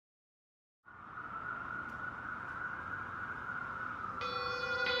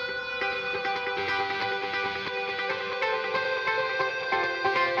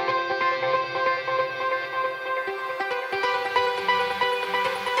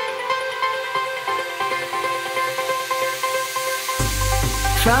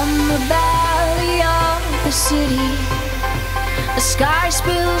From the belly of the city, the sky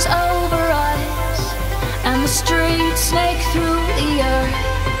spills over us, and the streets snake through the earth.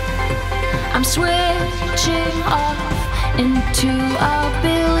 I'm switching off into a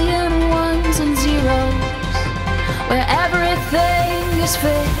billion ones and zeros, where everything is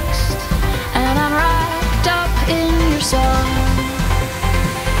fixed, and I'm wrapped up in your song.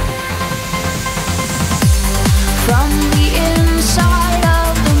 From the inside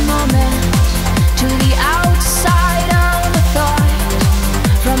of the moment to the outside of the thought,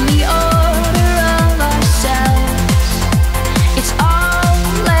 from the order of ourselves, it's all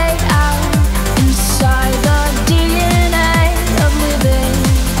laid out inside the DNA of living,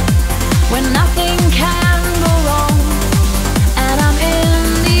 when nothing can go wrong, and I'm in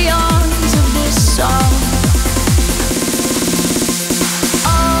the arms of this song.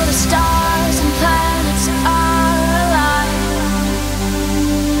 All the stars and planets are alive.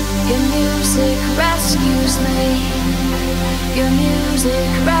 Your music rescues me. Your music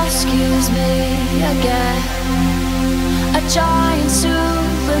rescues me again. A giant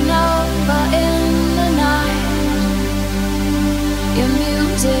supernova in the night. Your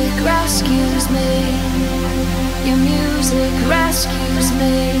music rescues me. Your music rescues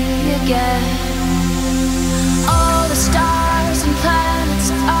me again. All the stars and planets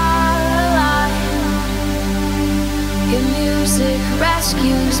are alive. Your music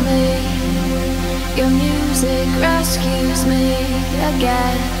rescues me. Your music rescues me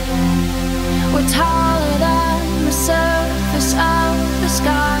again. We're taller than the surface of the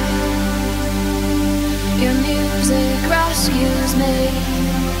sky. Your music rescues me.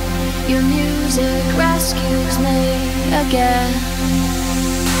 Your music rescues me again.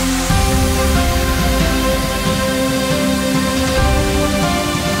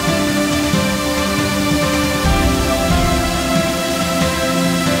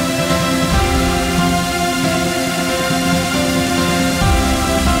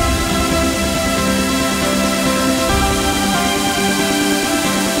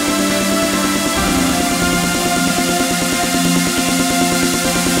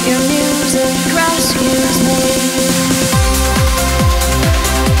 Your music rescues me.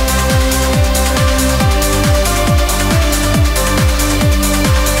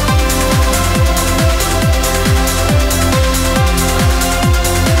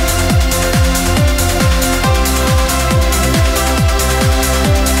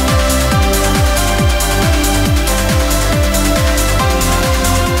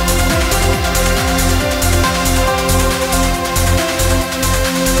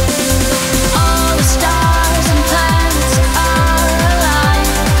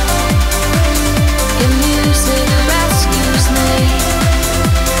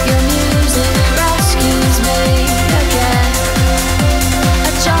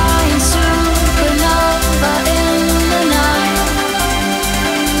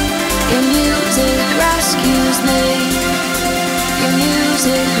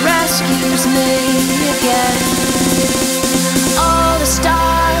 Rescues me again. All the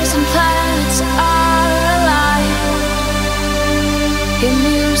stars and planets are alive. Your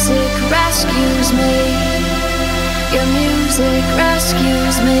music rescues me. Your music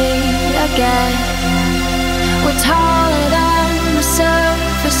rescues me again. We're taller than the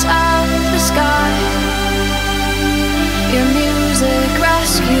surface of the sky. Your music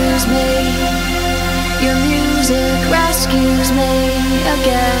rescues me. Your music rescues me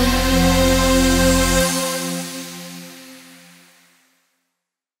again.